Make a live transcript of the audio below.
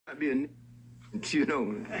I'd be a you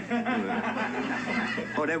know.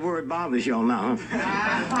 Oh, that word bothers y'all now,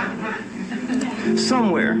 huh?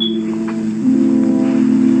 Somewhere,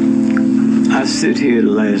 I sit here the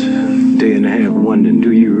last day and a half wondering,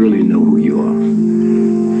 do you really know who you are?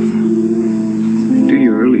 Do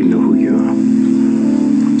you really know who you are?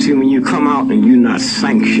 See, when you come out and you're not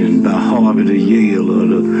sanctioned by Harvard or Yale or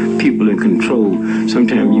the people in control,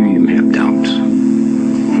 sometimes you even have doubts.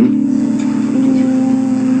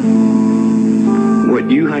 What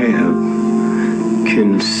you have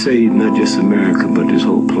can save not just America, but this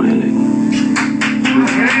whole planet.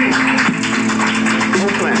 Whole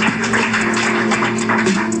planet.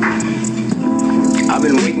 I've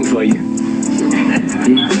been waiting for you.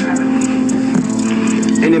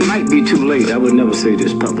 And it might be too late. I would never say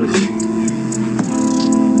this publicly.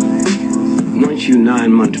 Once you're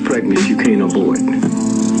 9 months pregnant, you can't abort.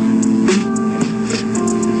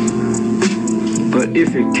 But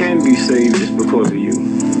if it can be saved, it's because of you.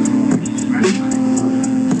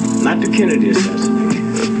 Not the Kennedy assassination.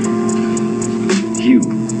 You.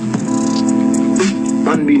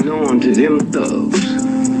 Unbeknown to them thugs,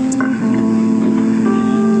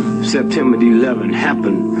 September the 11th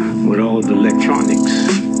happened with all the electronics.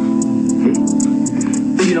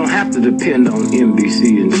 You don't have to depend on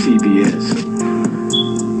NBC and CBS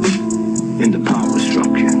in the power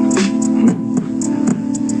structure.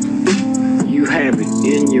 You have it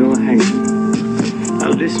in your hand. I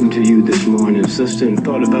listened to you this morning, sister, and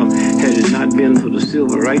thought about, had it not been for the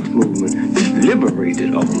civil rights movement that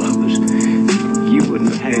liberated all of us, you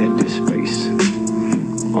wouldn't have had this space.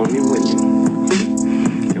 Only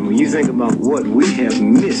women. And when you think about what we have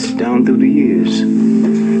missed down through the years,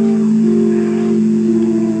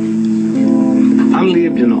 I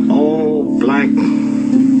lived in an all-black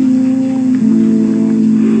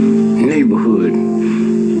neighborhood,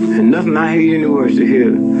 and nothing I hate any worse to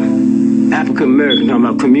hear African Americans talking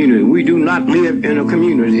about community. We do not live in a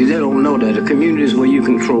community. They don't know that. A community is where you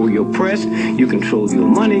control your press, you control your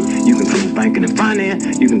money, you control banking and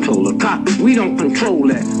finance, you control the cop. We don't control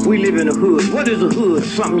that. We live in a hood. What is a hood?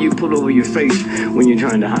 Something you put over your face when you're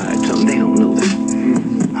trying to hide something. They don't know that.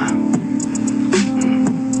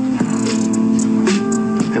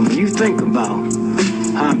 And when you think about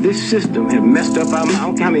how this system has messed up our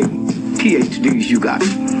mouth, how many PhDs you got?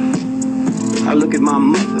 I look at my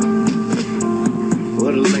mother.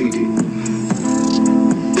 What a lady.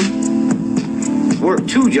 Worked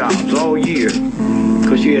 2 jobs all year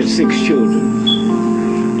because she had 6 children.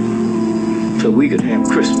 So we could have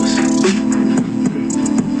Christmas.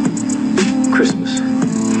 Christmas.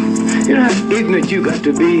 You know how ignorant you got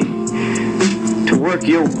to be to work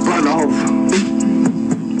your butt off?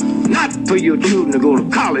 Not for your children to go to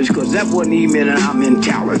college, because that wasn't even in our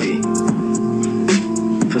mentality.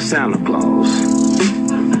 For Santa Claus.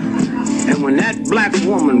 And when that black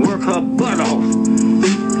woman worked her butt off,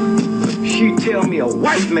 she tell me a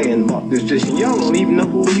white man bought this dish, and y'all don't even know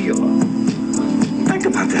who we are. Think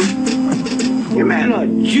about that. You man, a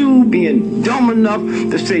Jew being dumb enough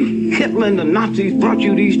to say Hitler and the Nazis brought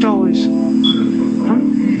you these toys? Huh?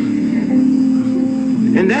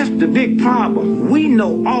 And that's the big problem. We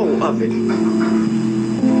know all of it.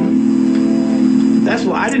 That's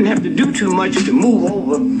why I didn't have to do too much to move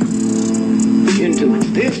over into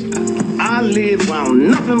this. I lived around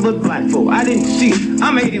nothing but black folk. I didn't see.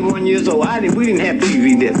 I'm 81 years old. We didn't have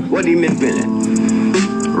TV then. Wasn't even invented.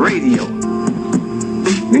 Radio.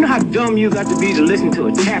 You know how dumb you got to be to listen to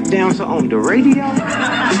a tap dancer on the radio?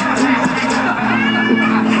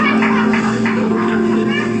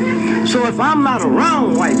 So if I'm not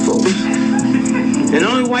around white folks, and the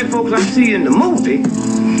only white folks I see in the movie,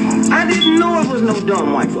 I didn't know it was no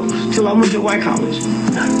dumb white folks till I went to white college.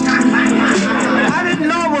 I didn't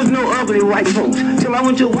know it was no ugly white folks till I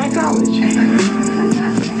went to white college.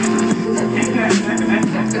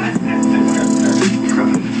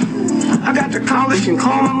 I got to college and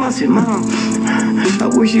called my mom and said, Mom, I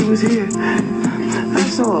wish you was here. I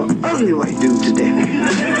saw an ugly white dude today.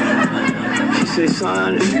 She said,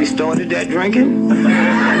 son, we started that drinking.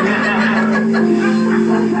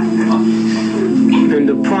 And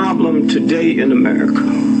the problem today in America,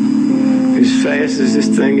 as fast as this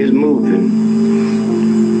thing is moving,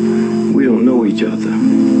 we don't know each other.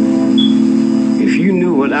 If you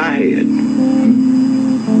knew what I had,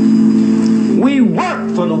 we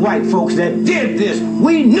worked for the white folks that did this.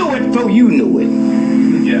 We knew it so you knew it.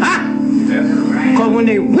 Yeah. Huh? Because when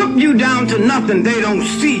they whip you down to nothing, they don't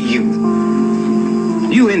see you.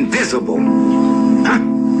 You invisible. Huh?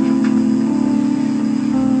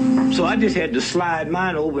 So I just had to slide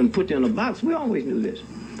mine over and put it in a box. We always knew this.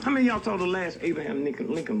 How many of y'all saw the last Abraham Lincoln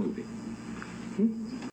movie?